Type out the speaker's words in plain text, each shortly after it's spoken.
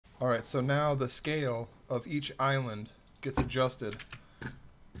Alright, so now the scale of each island gets adjusted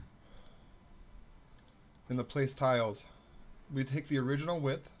in the place tiles. We take the original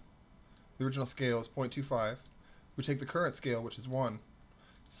width, the original scale is 0.25. We take the current scale, which is 1.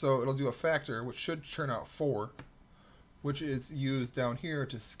 So it'll do a factor, which should turn out 4, which is used down here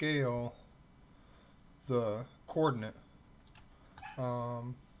to scale the coordinate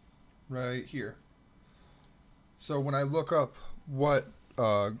right here. So when I look up what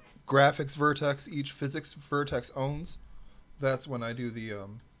graphics vertex each physics vertex owns, that's when I do the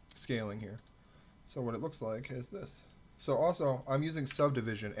scaling here. So what it looks like is this. So also, I'm using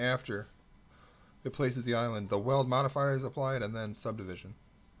subdivision after it places the island. The weld modifier is applied and then subdivision.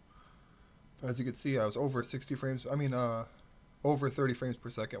 As you can see, I was over 60 frames, over 30 frames per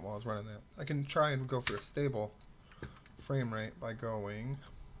second while I was running that. I can try and go for a stable frame rate by going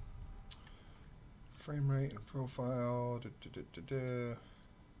frame rate and profile,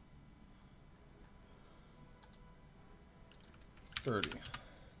 30.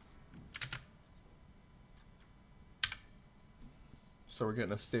 So we're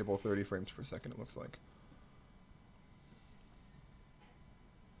getting a stable 30 frames per second, it looks like.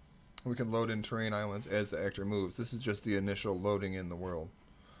 We can load in terrain islands as the actor moves. This is just the initial loading in the world.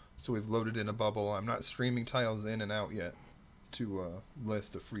 So we've loaded in a bubble. I'm not streaming tiles in and out yet to a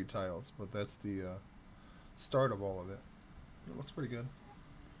list of free tiles, but that's the start of all of it. It looks pretty good.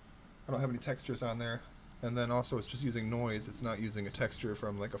 I don't have any textures on there. And then also it's just using noise. It's not using a texture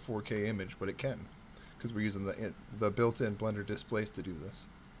from like a 4K image, but it can, because we're using the built-in Blender displays to do this.